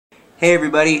Hey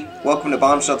everybody, welcome to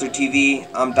Bombshelter TV.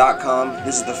 I'm .com.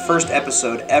 This is the first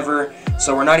episode ever,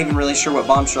 so we're not even really sure what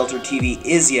Bombshelter TV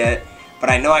is yet, but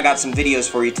I know I got some videos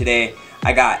for you today.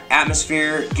 I got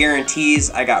Atmosphere,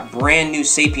 Guarantees, I got brand new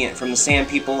Sapient from the Sand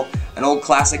People, an old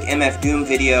classic MF Doom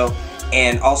video,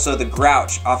 and also the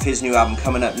Grouch off his new album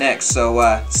coming up next,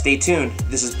 so stay tuned.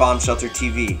 This is Bombshelter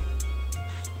TV.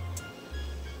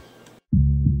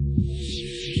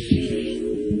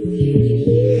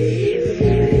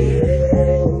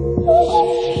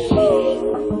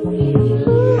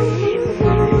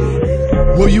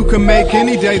 Well, you can make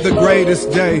any day the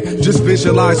greatest day. Just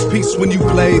visualize peace when you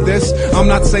play this. I'm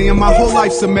not saying my whole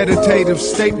life's a meditative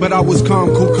state, but I was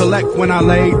calm, cool, collect when I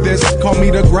laid this. Call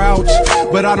me the Grouch,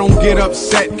 but I don't get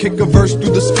upset. Kick a verse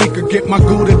through the speaker, get my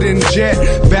Gouda then jet.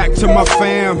 Back to my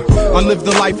fam, I live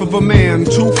the life of a man.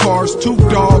 2 cars, 2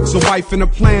 dogs, a wife and a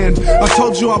plan. I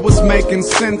told you I was making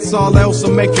sense, all else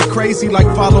will make you crazy like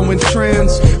following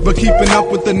trends. But keeping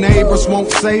up with the neighbors won't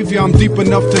save you. I'm deep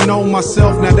enough to know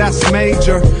myself, now that's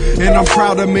major. And I'm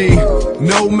proud of me.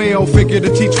 No male figure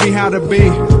to teach me how to be.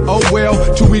 Oh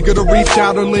well, too eager to reach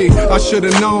outerly. I should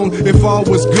have known if all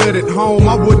was good at home,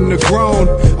 I wouldn't have grown.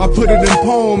 I put it in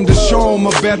poem to show them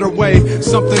a better way.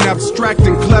 Something abstract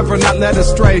and clever, not led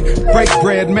astray. Break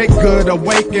bread, make good,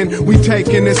 awaken. We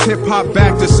taking this hip-hop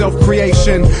back to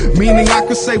self-creation. Meaning I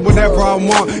could say whatever I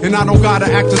want, and I don't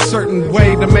gotta act a certain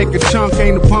way to make a chunk.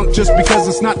 Ain't a punk just because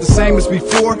it's not the same as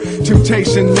before.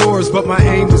 Temptation lures, but my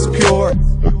aim is pure.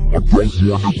 I don't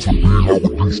want it to be how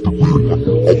it used to be. I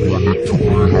want it to be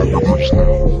how it is now.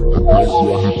 I don't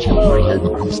want it to be how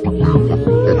it used to be. I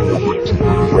want it to be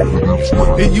how it is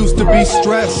now. It used to be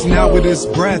stress, now it is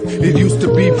breath. It used to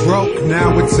be broke,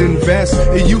 now it's invest.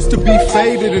 It used to be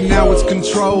faded and now it's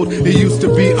controlled. It used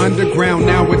to be underground,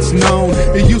 now it's known.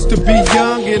 It used to be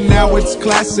young and now it's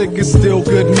classic. It's still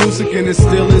good music and it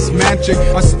still is magic.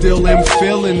 I still am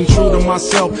feeling true to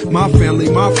myself, my family,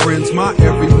 my friends, my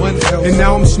everyone else. And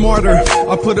now I'm smarter.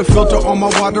 I put a filter on my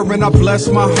water and I bless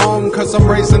my home, cause I'm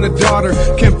raising a daughter.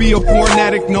 Can't be a porn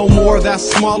addict no more, that's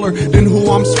smaller than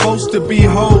who I'm supposed to be.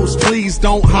 Hoes, please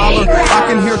don't holler. I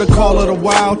can hear the call of the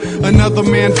wild. Another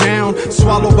man down,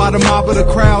 swallowed by the mob of the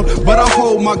crowd. But I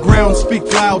hold my ground, speak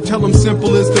loud, tell them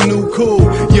simple is the new cool.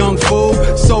 Young fool,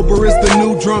 sober is the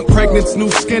new drunk, pregnant's new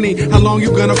skinny. How long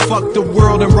you gonna fuck the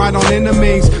world and ride on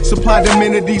enemies? Supply the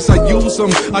amenities, I use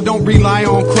them. I don't rely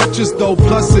on crutches though,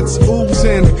 plus it's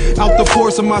oozing out the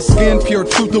pores of my skin, pure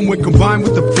truth. And when combined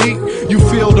with the beat, you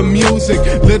feel the music,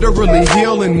 literally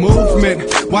healing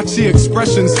movement. Watch the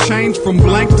expressions change from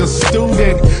blank to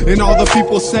student. And all the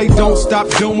people say don't stop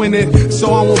doing it,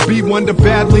 so I won't be one to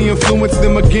badly influence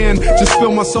them again. Just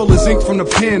feel my soul is ink from the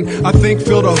pen. I think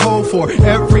fill the hole for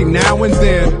every now and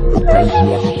then. I don't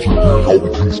want it to be how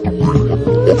it used to be. I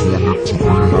want it to be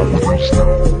how it is now.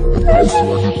 I don't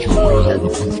want it to be how it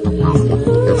used to be. I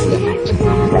want it to be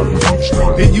how it is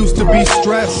now. It used to be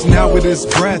stress, now it is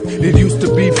breath. It used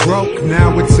to be broke,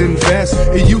 now it's invest.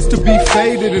 It used to be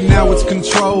faded and now it's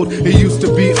controlled. It used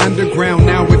to be underground,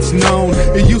 now it's known.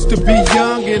 It used to be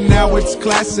young and now it's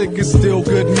classic. It's still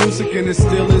good music and it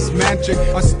still is magic.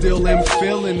 I still am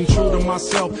feeling true to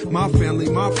myself, my family,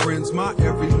 my friends, my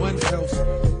everyone else.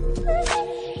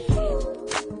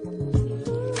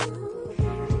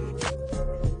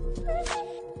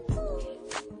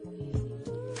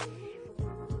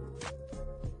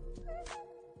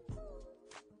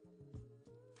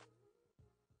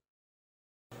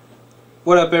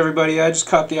 What up everybody, I just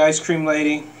caught the ice cream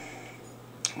lady.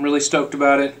 I'm really stoked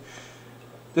about it.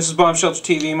 This is Bombshelter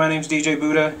TV, my name's DJ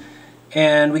Buddha,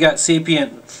 and we got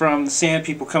Sapient from the Sand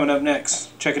People coming up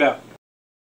next. Check it out.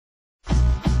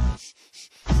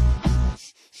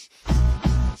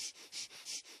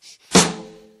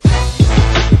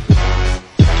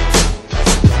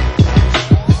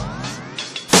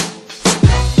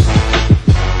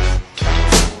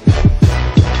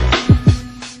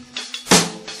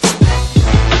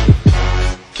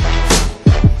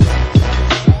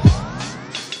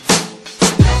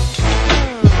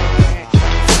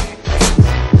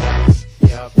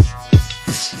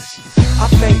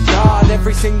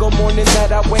 Every single morning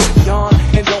that I wake on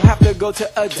and don't have to go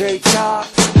to a day job.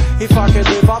 If I could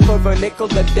live off of a nickel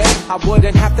a day, I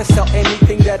wouldn't have to sell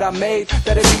anything that I made,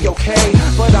 that'd be okay.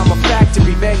 But I'm a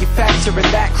factory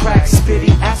manufacturing that crack spitty.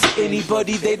 Ask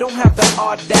anybody, they don't have the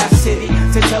audacity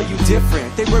to tell you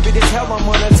different. They worried as hell I'm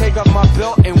gonna take off my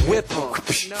belt and whip them.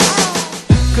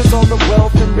 Cause all the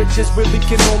wealth and riches really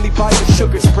can only buy a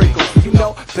sugar sprinkle. You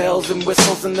know, bells and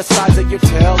whistles and the size of your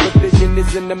television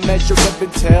isn't a measure of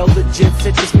intelligence.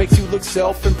 It just makes you look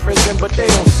self-imprisoned, but they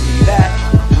don't see that.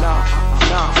 Nah.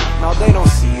 Nah, they don't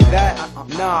see that.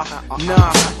 Nah,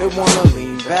 they wanna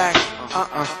lean back.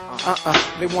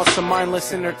 They want some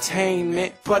mindless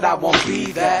entertainment, but I won't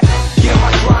be that. Yeah,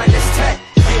 my grind is tech.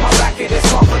 My racket is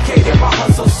complicated, my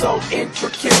hustle so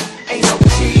intricate. Ain't no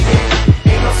cheating,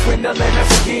 ain't no swindling or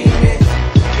scheming.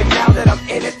 And now that I'm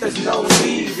in it, there's no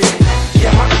leaving.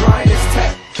 Yeah, my grind is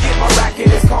tech. My racket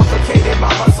is complicated,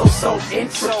 my hustle so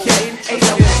intricate. Ain't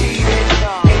no cheating,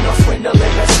 ain't no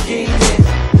swindling or scheming.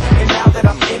 And now that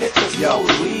I'm in it, there's no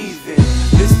leaving.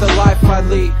 This the life I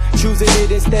lead, choosing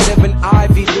it instead of an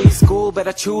Ivy League school. But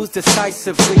I choose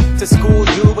decisively to school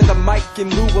you with a mic in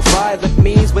lieu of violent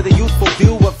means, with a youthful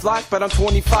view of life. But I'm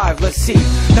 25, let's see,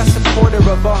 that's a quarter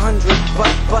of 100.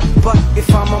 But if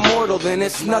I'm immortal, then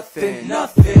it's nothing.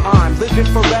 I'm living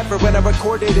forever when I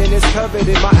record it and it's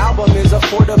coveted. My album is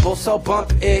affordable, so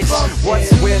bump it.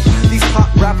 What's with these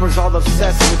pop rappers all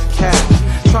obsessed with cash,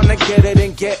 trying to get it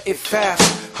and get it fast?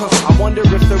 I wonder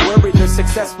if they're worried their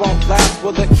success won't last.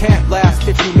 Well, it can't last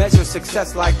if you measure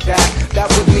success like that. That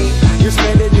would mean you're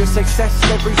spending your success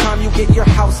every time you get your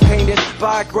house painted,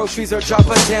 buy groceries or drop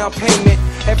a down payment.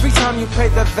 Every time you pay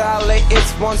the valet,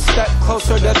 it's one step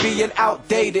closer to being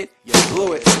outdated. You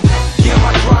blew it. Yeah,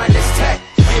 my grind is tech.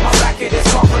 My racket is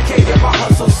complicated, my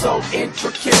hustle so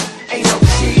intricate. Ain't no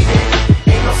cheating,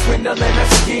 ain't no swindling or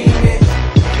scheming.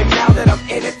 And now that I'm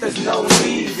in it, there's no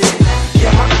leaving.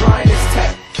 Yeah, my grind is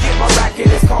tech. My racket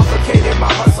is complicated,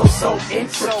 my hustle so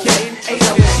intricate. Ain't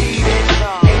no cheating,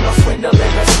 ain't no swindling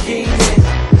or scheming.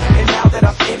 And now that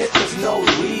I'm in it, there's no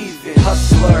leaving.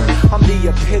 Hustler, I'm the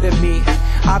epitome.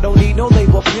 I don't need no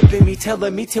label pimping me,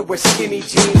 telling me to wear skinny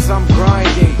jeans. I'm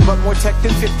grinding, but more tech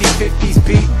than 50/50's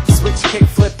beat. Switch, kick,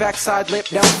 flip, backside lip,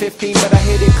 down 15, but I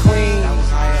hit it clean.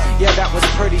 Yeah, that was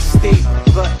pretty steep,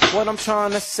 but what I'm trying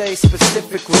to say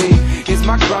specifically is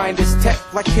my grind is tech,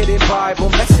 like hidden Bible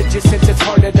messages. Since it's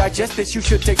hard to digest this, you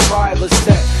should take trial a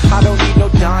set. I don't need no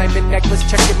diamond necklace,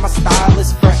 checking my style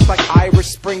is fresh like Irish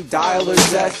Spring dialer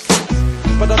zest.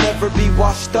 But I'll never be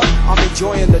washed up, I'm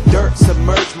enjoying the dirt,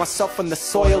 submerge myself in the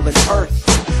soil and earth.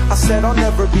 I said I'll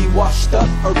never be washed up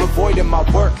or avoiding my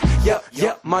work.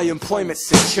 Yep, my employment's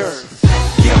secure.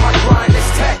 Yeah, my grind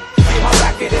is tech. My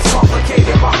racket is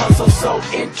complicated, my hustle so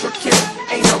intricate.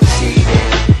 Ain't no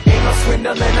cheating, ain't no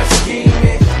swindling or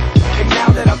scheming. And now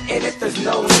that I'm in it, there's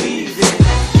no leaving.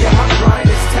 Yeah, my grind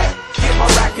is tech. My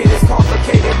racket is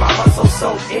complicated, my hustle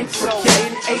so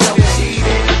intricate. Ain't no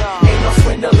cheating, ain't no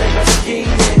swindling or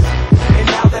scheming. And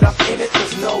now that I'm in it,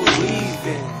 there's no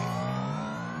leaving.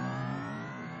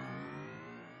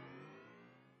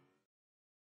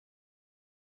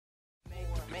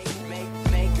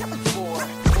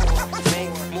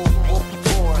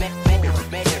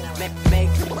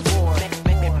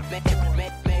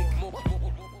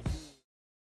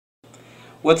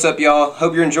 What's up, y'all?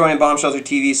 Hope you're enjoying Bombshelter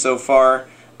TV so far.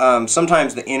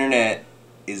 Sometimes the internet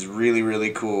is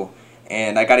really cool,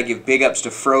 and I gotta give big ups to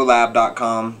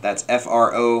frolab.com. That's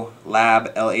FRO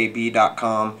lab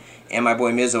LAB.com, and my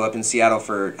boy Mizzo up in Seattle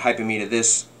for hyping me to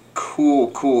this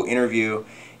cool interview.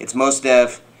 It's Mos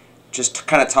Def just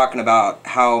kind of talking about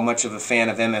how much of a fan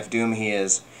of MF Doom he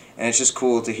is, and it's just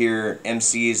cool to hear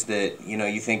MCs that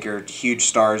you think are huge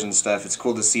stars and stuff. It's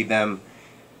cool to see them.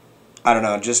 I don't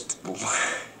know, just,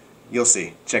 you'll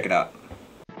see. Check it out.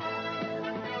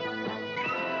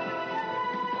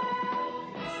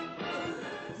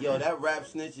 Yo, that Rap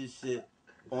Snitches shit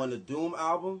on the Doom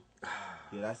album,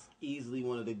 yeah, that's easily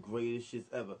one of the greatest shits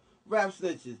ever. Rap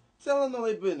Snitches, tell them all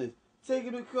their business. Take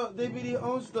it to court, they be their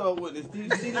own star witness. Do you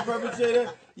see the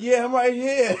perpetrator? Yeah, I'm right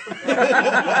here.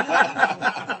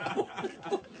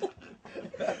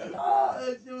 Oh,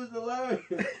 that shit was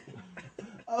hilarious.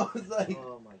 I was like,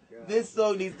 oh my God, this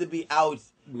song needs to be out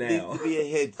now. Needs to be a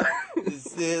hit. Just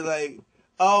say like,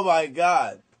 oh my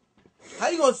God. How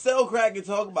you gonna sell crack and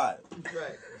talk about it?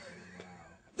 Right.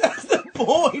 That's the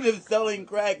point of selling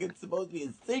crack. It's supposed to be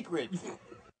a secret.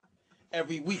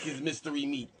 Every week is mystery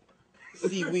meat.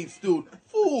 Seaweed stewed.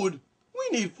 Food. We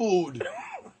need food.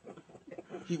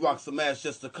 He rocks a mask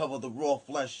just to cover the raw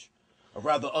flesh. A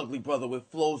rather ugly brother with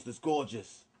flows that's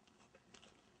gorgeous.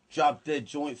 Drop dead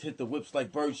joints, hit the whips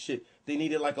like bird shit. They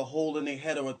need it like a hole in their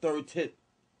head or a third tit.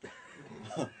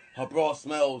 Her bra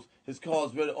smells. His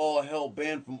car's read all hell,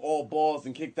 banned from all bars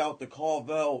and kicked out the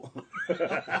Carvel.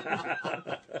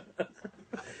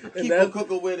 Keep a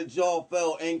cooker where the jaw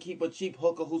fell and keep a cheap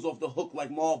hooker who's off the hook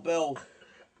like Marvel.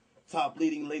 Top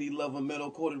leading lady lover,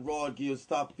 metal coated rod gears.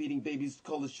 Stop feeding babies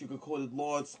color sugar coated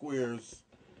lard squares.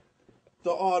 The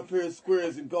odd pair of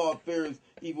squares and God fears,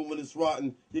 even when it's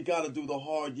rotten, you gotta do the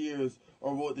hard years. I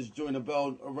wrote this joint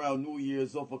about around New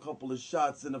Year's off a couple of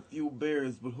shots and a few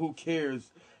beers, but who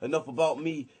cares? Enough about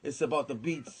me, it's about the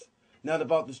beats. Not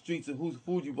about the streets and whose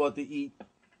food you about to eat.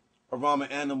 Around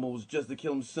animals just to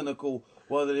kill them cynical,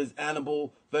 whether it is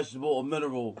animal, vegetable, or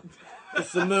mineral.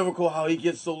 It's a miracle how he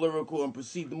gets so lyrical and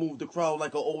proceed to move the crowd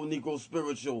like an old Negro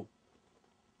spiritual.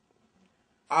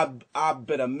 I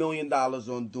bet $1 million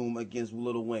on Doom against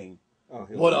Lil Wayne. Oh,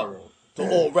 what up? To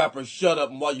all rappers, shut up,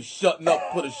 and while you shutting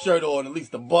up, put a shirt on, at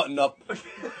least a button up.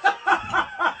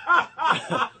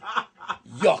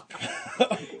 Yuck.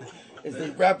 As they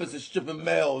rappers are stripping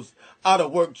males out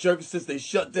of work jerks since they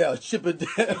shut down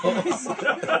Chippendales.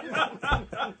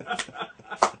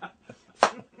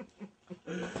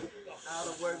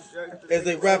 As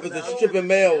they rappers are stripping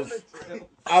males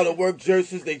out of work jerks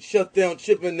since they shut down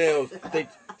Chippendales.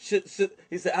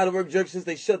 He said out of work jerks since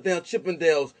they shut down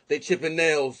Chippendales. They chipping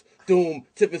nails. Doom,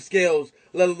 tipping scales,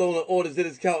 let alone the orders that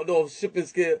is counted off shipping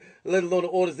scale, let alone the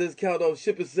orders that is counted off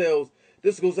shipping sales.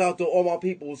 This goes out to all my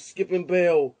people, skipping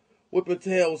bail, whipping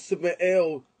tails, sipping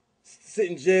ale,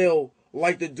 sit in jail,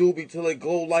 like the doobie till they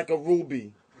glow like a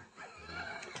ruby.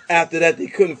 After that, they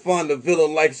couldn't find a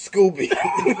villain like Scooby.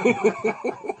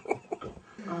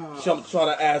 Chump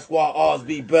trying to ask why ours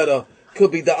be better.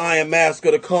 Could be the Iron Mask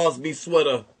or the Cosby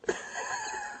sweater.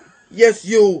 Yes,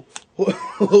 you.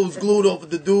 Who's glued over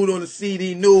the dude on the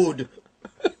CD nude.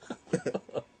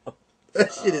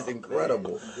 That shit is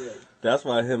incredible. That's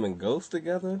why him and Ghost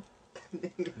together?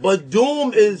 But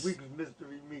Doom is...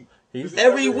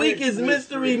 Every week is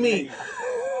mystery meat.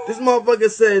 This motherfucker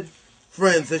said,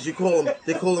 friends, as you call them.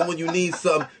 They call them when you need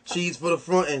something. Cheese for the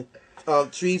frontin'.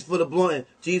 Trees for the bluntin'.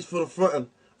 Cheese for the frontin'.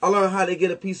 I learned how to get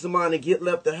a peace of mind and get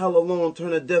left the hell alone.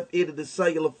 Turn a deaf ear to the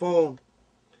cellular phone.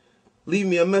 Leave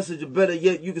me a message, or better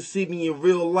yet, you can see me in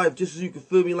real life, just as you can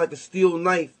feel me like a steel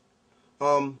knife.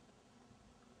 Then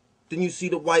you see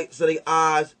the whites of their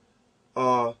eyes,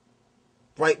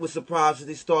 bright with surprise as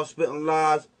they start spitting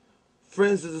lies.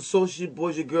 Friends as associate,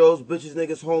 boys and girls, bitches,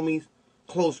 niggas, homies,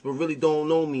 close but really don't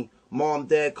know me. Mom,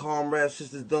 dad, comrades,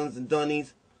 sisters, duns and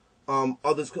dunnies.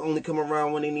 Others can only come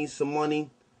around when they need some money.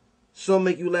 Some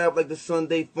make you laugh like the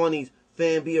Sunday funnies.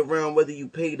 Fan be around whether you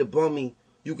pay the bummy.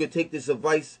 You could take this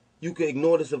advice. You can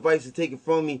ignore this advice and take it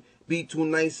from me. Be too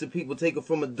nice so people take it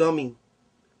from a dummy.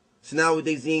 So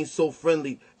nowadays he ain't so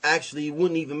friendly. Actually, he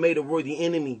wouldn't even make a worthy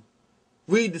enemy.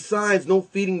 Read the signs, no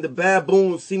feeding the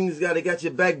baboons. Seeing this guy that got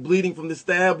your back bleeding from the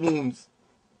stab wounds.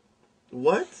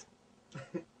 What?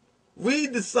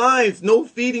 Read the signs, no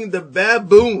feeding the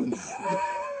baboons.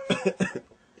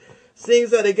 Seeing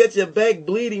how they get your back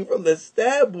bleeding from the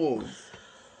stab wounds.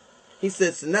 He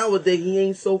said, so nowadays he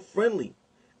ain't so friendly.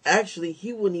 Actually,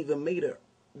 he wouldn't even make a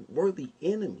worthy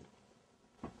enemy.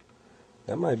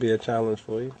 That might be a challenge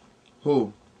for you.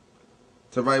 Who?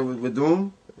 To write with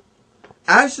Doom?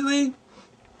 Actually,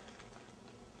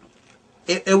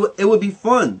 it would be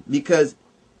fun because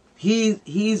he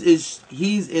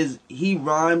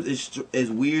rhymes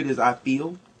as weird as I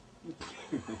feel.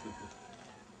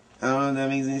 I don't know if that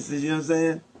makes any sense. You know what I'm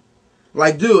saying?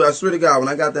 Like, dude, I swear to God,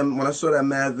 when I saw that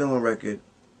Mad Villain record.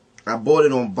 I bought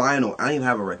it on vinyl. I didn't even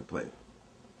have a record player.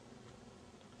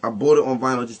 I bought it on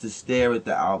vinyl just to stare at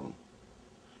the album.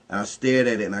 And I stared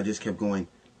at it and I just kept going,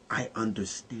 I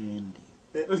understand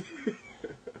you.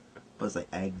 But it's like,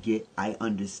 I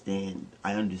understand.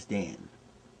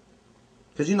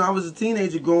 Because, you know, I was a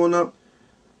teenager growing up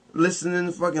listening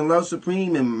to fucking Love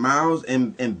Supreme and Miles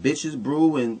and Bitches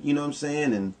Brew and, you know what I'm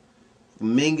saying, and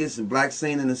Mingus and Black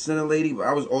Saint and the Sinner Lady. But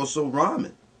I was also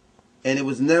rhyming. And it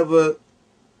was never...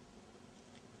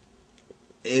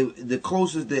 the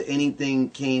closest that anything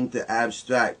came to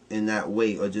abstract in that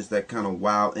way, or just that kind of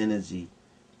wild energy,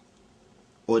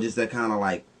 or just that kind of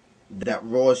like that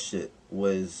raw shit,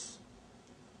 was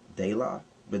De La.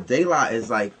 But De La is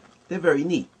like, they're very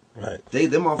neat. Right.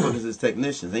 Them motherfuckers is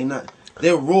technicians.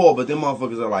 They're raw, but them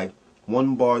motherfuckers are like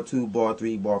 1 bar, 2 bar,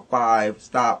 3 bar, 5.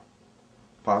 Stop.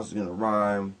 Pop's gonna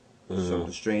rhyme.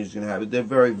 Something strange is gonna happen. They're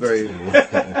very, very.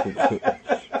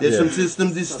 There's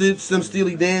some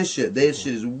Steely Dan shit. Their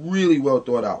shit is really well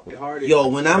thought out. Yo,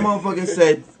 when that motherfucker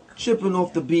said, chipping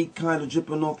off the beat, kind of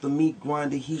dripping off the meat,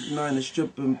 grinder, heat, 9, and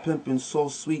stripping, pimping, so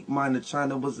sweet, minded.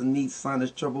 China was a neat sign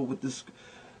of trouble with this.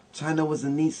 China was a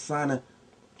neat sign of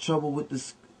trouble with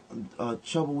this.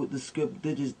 Trouble with the script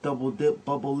digits, double dip,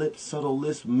 bubble lip, subtle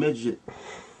lisp, midget.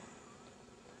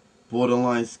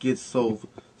 Borderline schizo,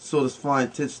 sort of flying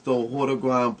tits stole, hoarder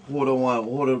grind,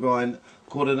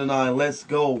 quarter to 9, let's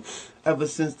go. Ever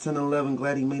since 10-11,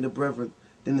 glad he made a brethren.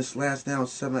 Then the slash down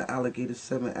 7, alligator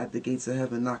 7 at the gates of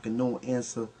heaven, knocking no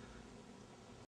answer.